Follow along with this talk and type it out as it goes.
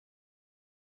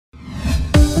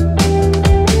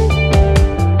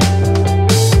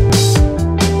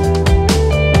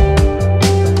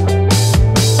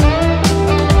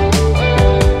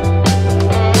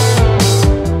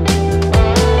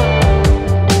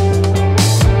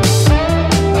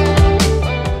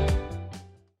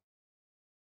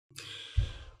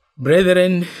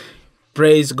Brethren,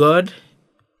 praise God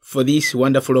for this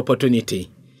wonderful opportunity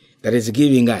that is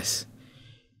giving us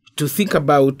to think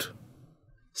about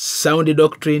sound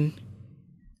doctrine,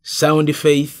 sound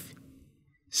faith,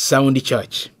 sound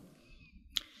church.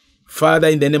 Father,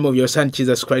 in the name of your Son,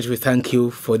 Jesus Christ, we thank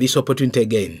you for this opportunity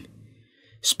again.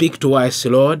 Speak to us,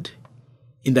 Lord,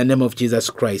 in the name of Jesus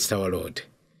Christ, our Lord.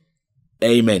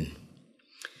 Amen.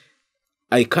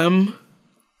 I come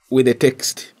with a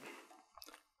text.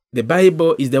 The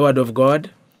Bible is the Word of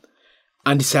God,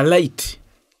 and it's a light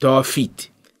to our feet.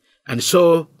 And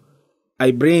so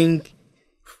I bring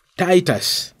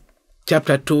Titus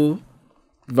chapter 2,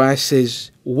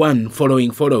 verses 1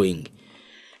 following.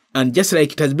 And just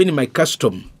like it has been my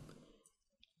custom,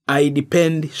 I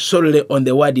depend solely on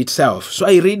the word itself. So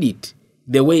I read it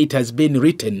the way it has been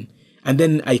written, and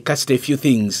then I cast a few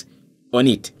things on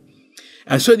it.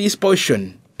 And so this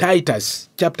portion, Titus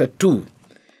chapter 2,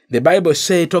 the Bible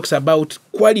talks about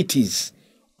qualities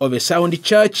of a sound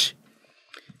church,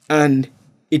 and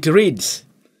it reads,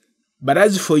 "But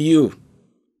as for you,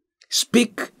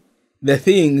 speak the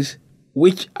things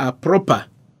which are proper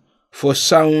for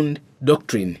sound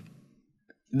doctrine,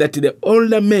 that the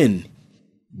older men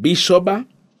be sober,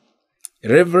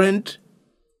 reverent,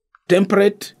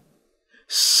 temperate,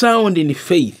 sound in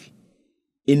faith,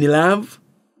 in love,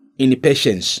 in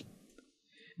patience.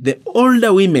 The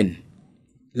older women,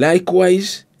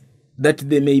 likewise, that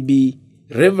they may be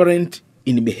reverent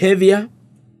in behavior,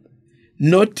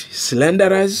 not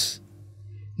slanderers,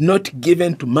 not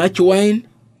given to much wine,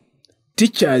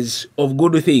 teachers of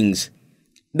good things,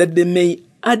 that they may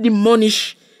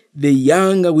admonish the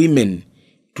younger women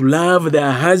to love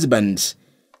their husbands,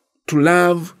 to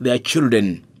love their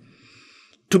children,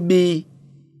 to be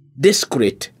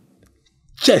discreet,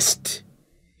 chaste,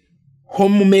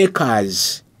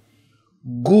 homemakers,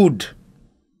 good,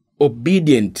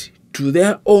 obedient to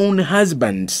their own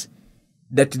husbands,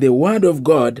 that the word of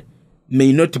God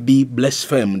may not be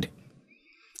blasphemed.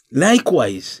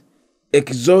 Likewise,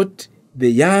 exhort the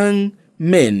young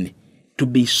men to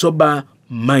be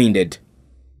sober-minded.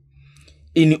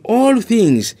 In all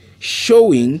things,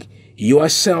 showing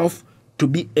yourself to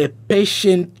be a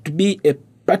patient, to be a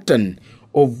pattern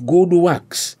of good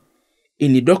works.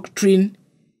 In doctrine,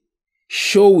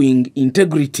 showing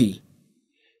integrity,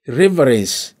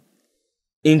 reverence,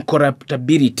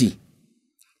 incorruptibility,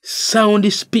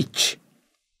 sound speech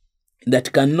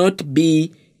that cannot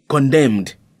be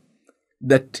condemned,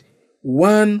 that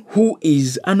one who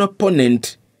is an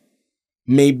opponent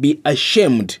may be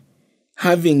ashamed,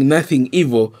 having nothing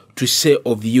evil to say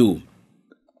of you.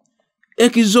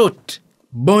 Exhort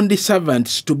bond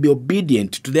servants to be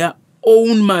obedient to their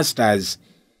own masters,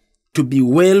 to be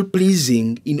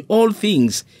well-pleasing in all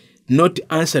things, not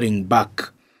answering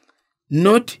back,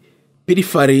 not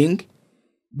pilfering,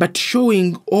 but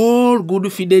showing all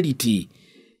good fidelity,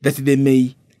 that they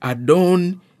may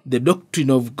adorn the doctrine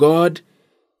of God,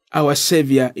 our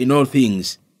Savior, in all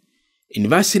things." In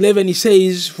verse 11 he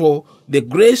says, "For the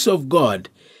grace of God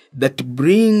that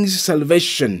brings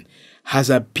salvation has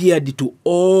appeared to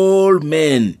all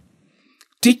men,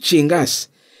 teaching us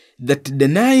that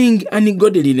denying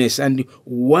ungodliness and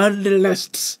worldly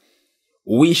lusts,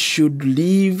 we should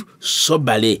live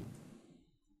soberly,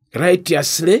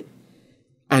 righteously,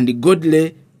 and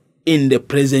godly in the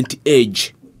present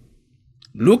age,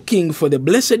 looking for the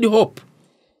blessed hope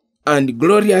and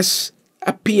glorious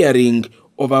appearing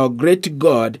of our great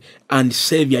God and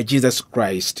Savior Jesus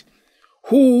Christ,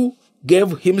 who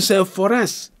gave himself for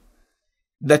us,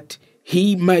 that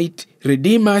he might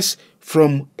redeem us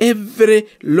from every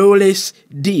lawless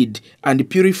deed and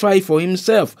purify for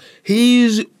himself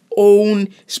his own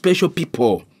special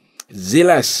people,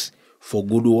 zealous for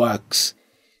good works.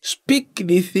 Speak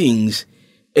these things,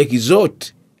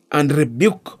 exhort and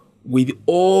rebuke with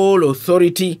all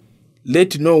authority.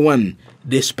 Let no one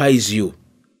despise you."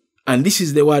 And this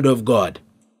is the word of God.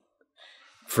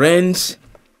 Friends,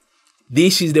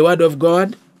 this is the word of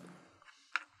God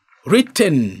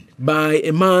written by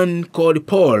a man called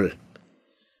Paul.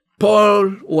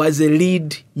 Paul was a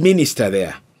lead minister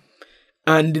there.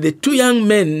 And the two young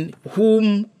men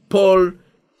whom Paul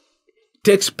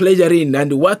takes pleasure in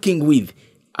and working with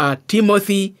are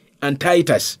Timothy and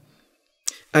Titus.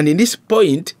 And in this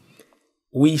point,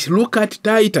 we look at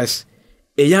Titus,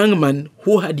 a young man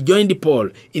who had joined Paul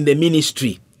in the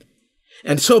ministry.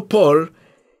 And so Paul,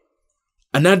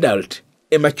 an adult,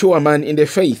 a mature man in the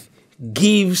faith,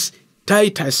 gives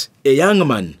Titus, a young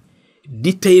man,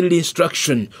 detailed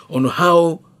instruction on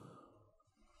how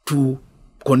to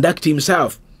conduct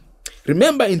himself.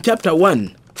 Remember in chapter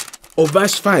 1 of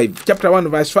verse 5,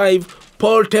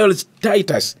 Paul tells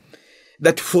Titus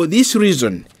that for this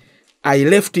reason I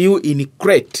left you in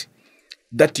Crete,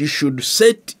 that you should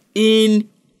set in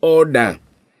order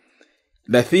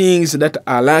the things that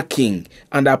are lacking,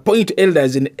 and appoint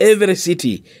elders in every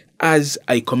city as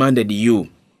I commanded you.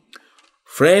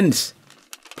 Friends,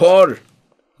 Paul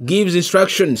gives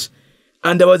instructions,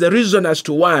 and there was a reason as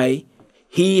to why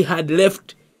he had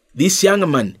left this young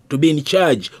man to be in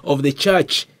charge of the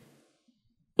church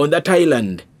on that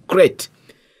island, Crete.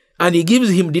 And he gives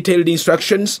him detailed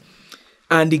instructions,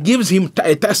 and he gives him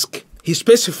a task. He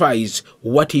specifies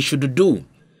what he should do.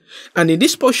 And in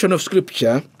this portion of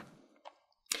scripture,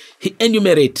 he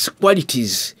enumerates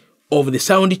qualities of the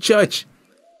sound church,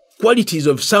 qualities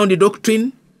of sound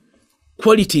doctrine,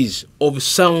 qualities of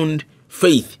sound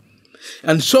faith.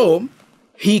 And so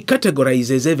he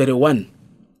categorizes everyone.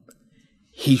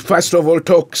 He first of all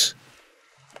talks,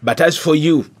 but as for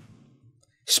you,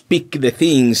 speak the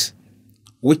things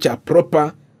which are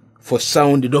proper for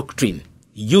sound doctrine.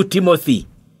 You, Timothy,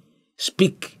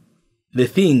 speak the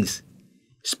things,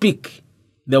 speak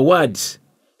the words,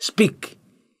 speak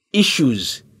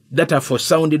issues that are for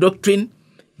sound doctrine,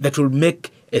 that will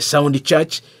make a sound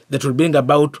church, that will bring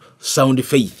about sound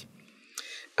faith.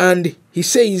 And he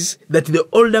says that the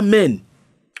older men,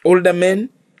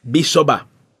 be sober.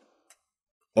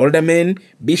 Older men,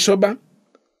 be sober,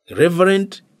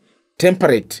 reverent,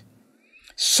 temperate,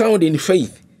 sound in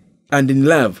faith and in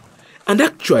love. And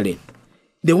actually,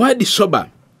 the word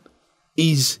sober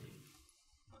is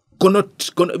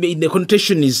the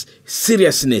connotation is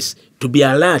seriousness, to be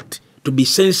alert, to be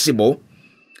sensible,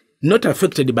 not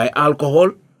affected by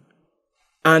alcohol.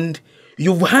 And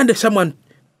you've heard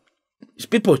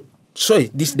people say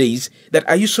these days that,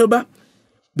 are you sober?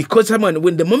 Because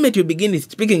when the moment you begin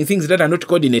speaking things that are not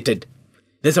coordinated,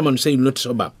 then someone will say you're not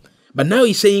sober. But now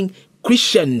he's saying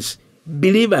Christians,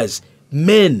 believers,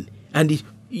 men, and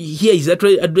here he's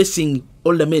actually addressing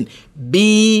older men,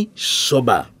 be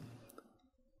sober,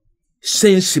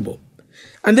 sensible.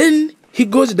 And then he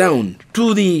goes down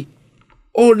to the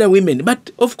older women.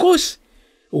 But of course,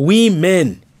 we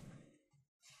men,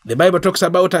 the Bible talks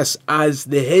about us as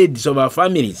the heads of our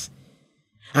families.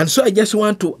 And so I just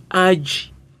want to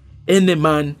urge any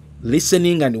man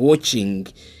listening and watching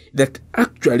that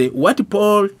actually what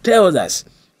Paul tells us,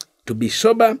 to be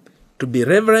sober, to be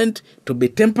reverent, to be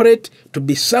temperate, to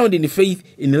be sound in faith,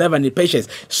 in love and in patience,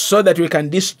 so that we can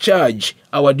discharge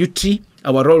our duty,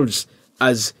 our roles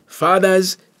as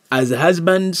fathers, as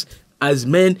husbands, as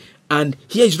men. And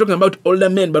here he's talking about older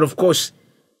men, but of course,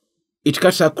 it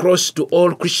cuts across to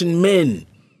all Christian men.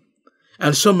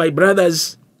 And so, my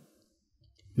brothers,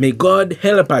 may God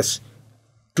help us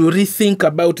to rethink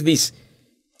about this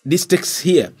text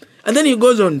here. And then he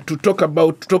goes on to talk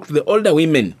to the older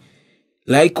women,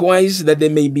 likewise, that they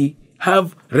may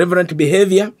have reverent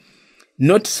behavior,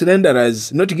 not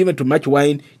slanderers, not given to much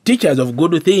wine, teachers of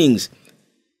good things.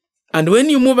 And when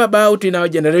you move about in our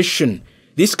generation,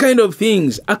 these kind of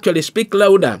things actually speak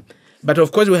louder. But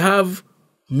of course, we have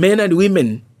men and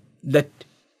women that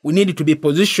we need to be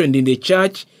positioned in the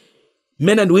church.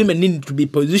 Men and women need to be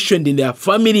positioned in their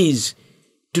families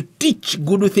to teach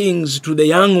good things to the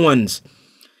young ones.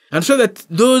 And so that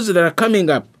those that are coming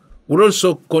up will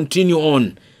also continue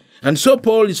on. And so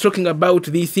Paul is talking about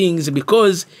these things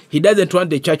because he doesn't want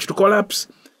the church to collapse.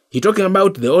 He's talking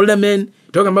about the older men,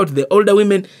 talking about the older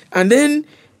women. And then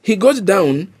he goes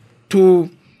down to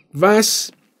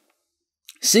verse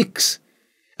 6.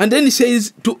 And then he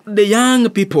says to the young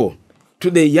people, to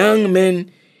the young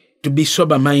men, to be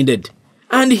sober-minded.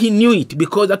 And he knew it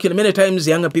because actually many times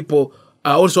younger people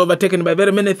are also overtaken by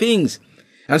very many things.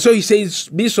 And so he says,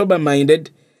 be sober-minded,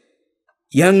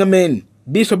 young men,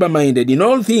 be sober-minded in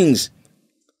all things.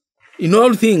 In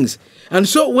all things. And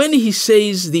so when he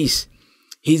says this,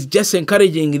 he's just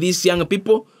encouraging these young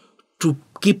people to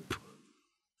keep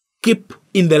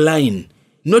in the line,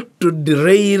 not to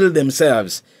derail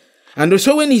themselves. And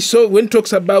so when he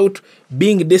talks about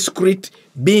being discreet,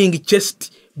 being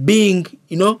chaste, being,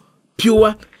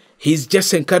 pure, he's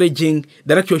just encouraging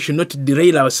that actually we should not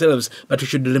derail ourselves, but we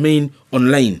should remain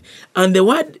online. And the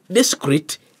word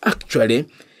discreet, actually,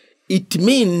 it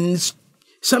means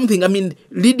something,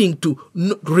 leading to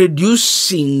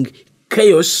reducing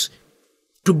chaos,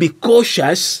 to be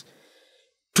cautious,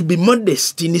 to be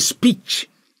modest in speech.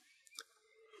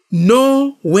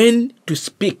 Know when to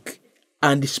speak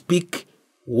and speak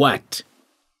what.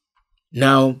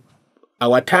 Now,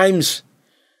 our times,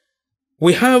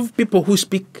 we have people who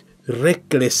speak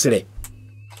recklessly.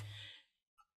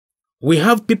 We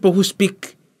have people who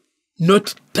speak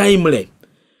not timely.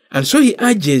 And so he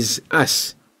urges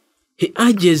us, he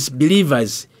urges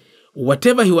believers,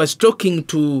 whatever he was talking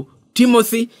to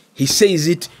Timothy, he says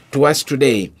it to us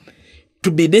today.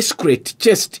 To be discreet,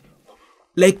 chaste,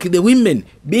 like the women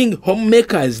being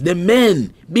homemakers, the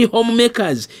men be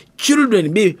homemakers,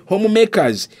 children be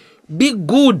homemakers, be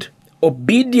good,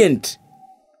 obedient,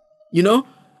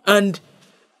 and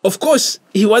of course,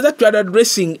 he was actually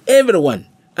addressing everyone,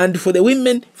 and for the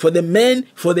women, for the men,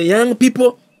 for the young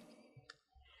people.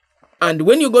 And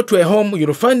when you go to a home,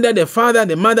 you'll find that the father,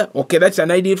 the mother, okay, that's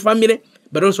an ideal family,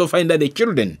 but also find that the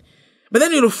children. But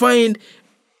then you'll find,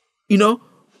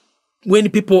 when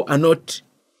people are not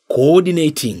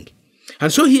coordinating.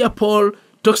 And so here Paul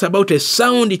talks about a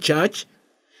sound church,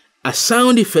 a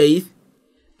sound faith,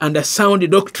 and a sound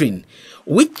doctrine,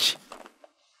 which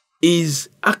is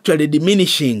actually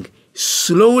diminishing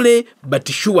slowly but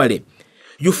surely.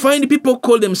 You find people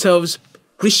call themselves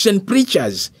Christian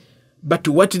preachers, but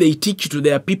what they teach to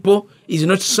their people is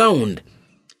not sound.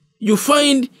 You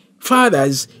find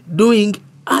fathers doing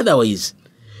otherwise.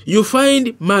 You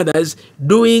find mothers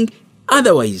doing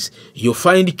otherwise. You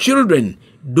find children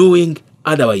doing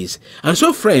otherwise. And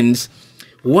so, friends,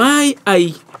 why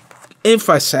I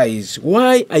emphasize,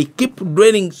 why I keep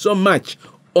dwelling so much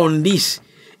on this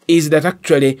is that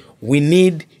actually we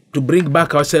need to bring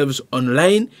back ourselves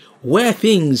online where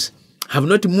things have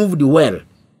not moved well.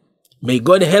 May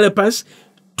God help us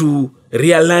to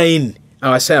realign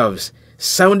ourselves.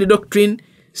 Sound doctrine,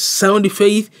 sound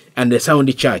faith, and a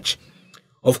sound church.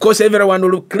 Of course, everyone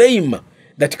will claim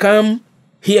that come,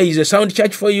 here is a sound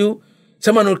church for you.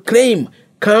 Someone will claim,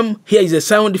 come, here is a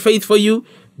sound faith for you.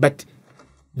 But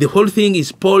the whole thing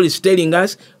is Paul is telling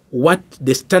us what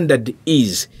the standard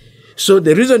is. So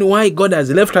the reason why God has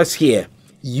left us here,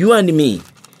 you and me,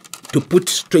 to put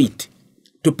straight,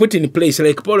 to put in place,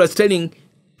 like Paul was telling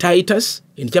Titus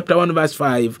in chapter 1 verse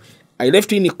 5, I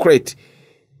left you in Crete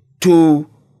so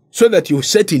that you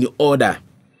set in order.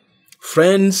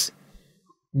 Friends,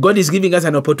 God is giving us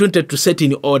an opportunity to set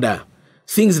in order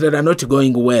things that are not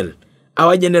going well.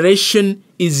 Our generation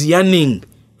is yearning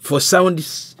for sound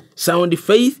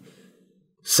faith,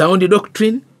 sound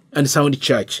doctrine, and sound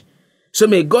church. So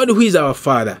may God, who is our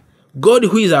Father, God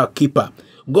who is our keeper,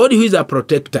 God who is our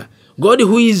protector, God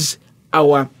who is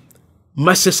our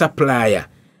master supplier,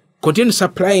 continue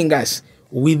supplying us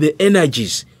with the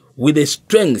energies, with the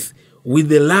strength, with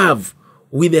the love,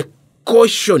 with the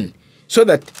caution, so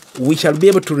that we shall be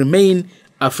able to remain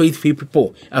a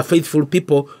faithful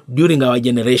people during our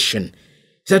generation,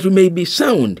 so that we may be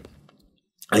sound.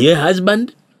 Are you a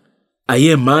husband? Are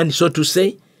you a man, so to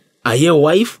say? Are you a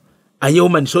wife? Are you a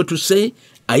woman, so to say?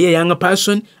 Are you a young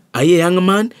person? Are you a young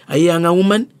man? Are you a young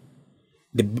woman?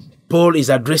 Paul is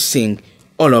addressing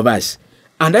all of us.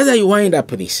 And as I wind up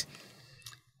this,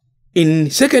 in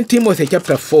 2 Timothy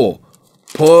chapter 4,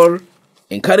 Paul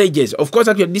encourages, of course,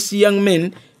 actually, these young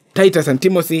men, Titus and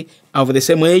Timothy, are of the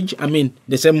same age,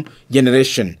 the same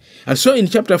generation. And so in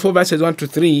chapter 4, verses 1 to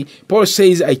 3, Paul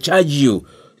says, I charge you,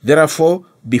 therefore,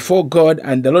 before God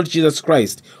and the Lord Jesus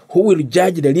Christ, who will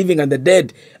judge the living and the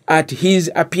dead at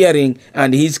his appearing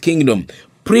and his kingdom.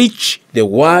 Preach the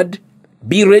word,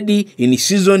 be ready in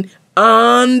season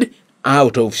and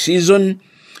out of season.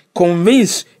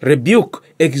 Convince, rebuke,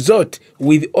 exhort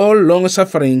with all long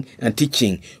suffering and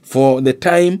teaching. For the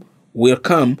time will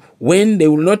come when they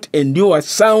will not endure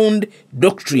sound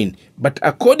doctrine, but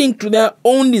according to their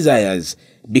own desires,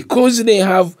 because they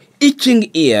have itching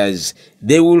ears,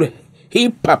 they will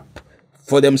heap up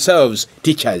for themselves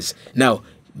teachers. Now,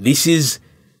 this is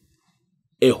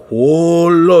a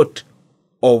whole lot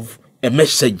of a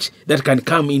message that can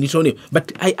come in its own name.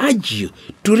 But I urge you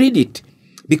to read it,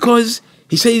 because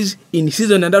he says in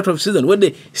season and out of season, whether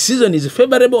the season is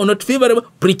favorable or not favorable,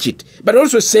 preach it. But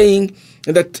also saying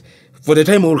that for the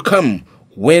time will come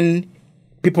when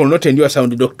people will not endure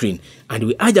sound doctrine. And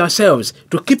we urge ourselves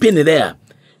to keep in there,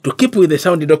 to keep with the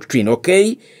sound doctrine,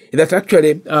 okay? That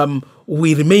actually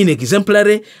we remain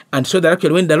exemplary, and so that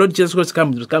actually when the Lord Jesus Christ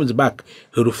comes back,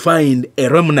 he will find a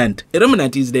remnant. A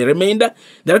remnant is the remainder,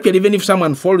 that actually even if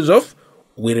someone falls off,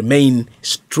 we remain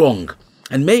strong.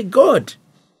 And may God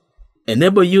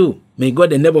enable you, may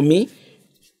God enable me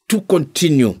to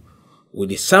continue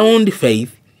with a sound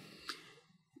faith,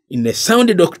 in a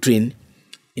sound doctrine,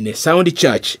 in a sound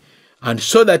church, and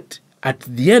so that at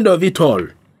the end of it all,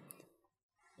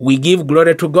 we give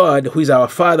glory to God, who is our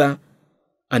Father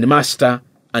and Master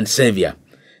and Savior.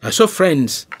 And so,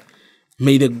 friends,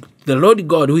 may the Lord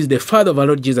God, who is the Father of our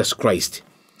Lord Jesus Christ,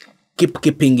 keep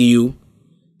keeping you,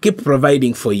 keep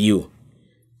providing for you,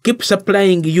 keep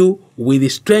supplying you with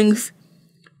strength,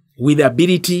 with the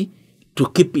ability to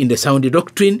keep in the sound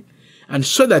doctrine, and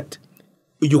so that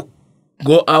you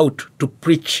go out to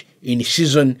preach in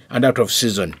season and out of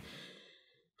season.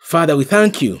 Father, we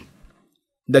thank you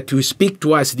that you speak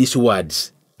to us these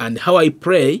words, and how I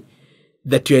pray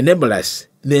that you enable us.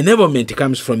 The enablement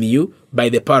comes from you by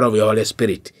the power of your Holy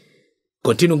Spirit.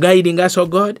 Continue guiding us, O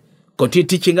God. Continue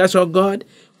teaching us, O God.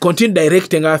 Continue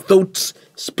directing our thoughts,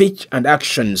 speech, and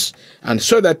actions, and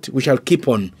so that we shall keep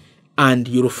on, and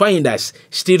you'll find us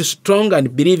still strong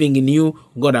and believing in you,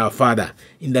 God our Father,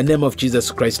 in the name of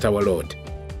Jesus Christ our Lord.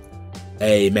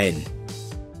 Amen.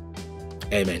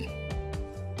 Amen.